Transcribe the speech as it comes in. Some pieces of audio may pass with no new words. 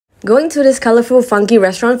Going to this colorful, funky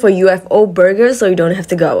restaurant for UFO burgers so you don't have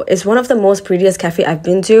to go. It's one of the most prettiest cafe I've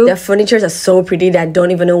been to. Their furnitures are so pretty that I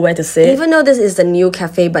don't even know where to sit. Even though this is the new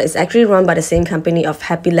cafe, but it's actually run by the same company of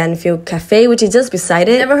Happy Landfill Cafe, which is just beside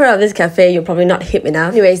it. Never heard of this cafe, you're probably not hip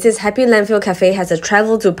enough. Anyways, this Happy Landfill Cafe has a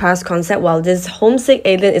travel to past concept, while this homesick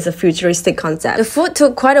alien is a futuristic concept. The food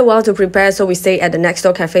took quite a while to prepare, so we stayed at the next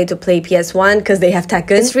door cafe to play PS1 because they have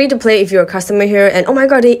Tekken. It's free to play if you're a customer here, and oh my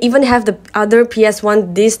god, they even have the other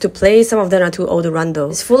PS1 discs to play. Some of them are too old to run though.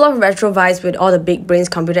 It's full of retro vibes with all the big brains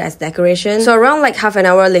computer as decoration. So around like half an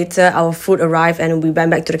hour later, our food arrived and we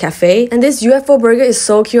went back to the cafe. And this UFO burger is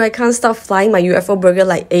so cute. I can't stop flying my UFO burger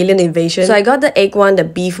like alien invasion. So I got the egg one, the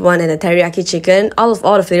beef one, and the teriyaki chicken. All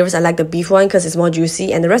the flavors, I like the beef one because it's more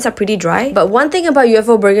juicy and the rest are pretty dry. But one thing about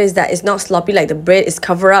UFO burger is that it's not sloppy like the bread. It's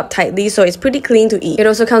covered up tightly, so it's pretty clean to eat. It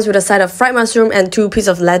also comes with a side of fried mushroom and 2 pieces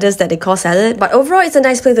of lettuce that they call salad. But overall, it's a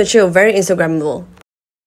nice place to chill, very Instagrammable.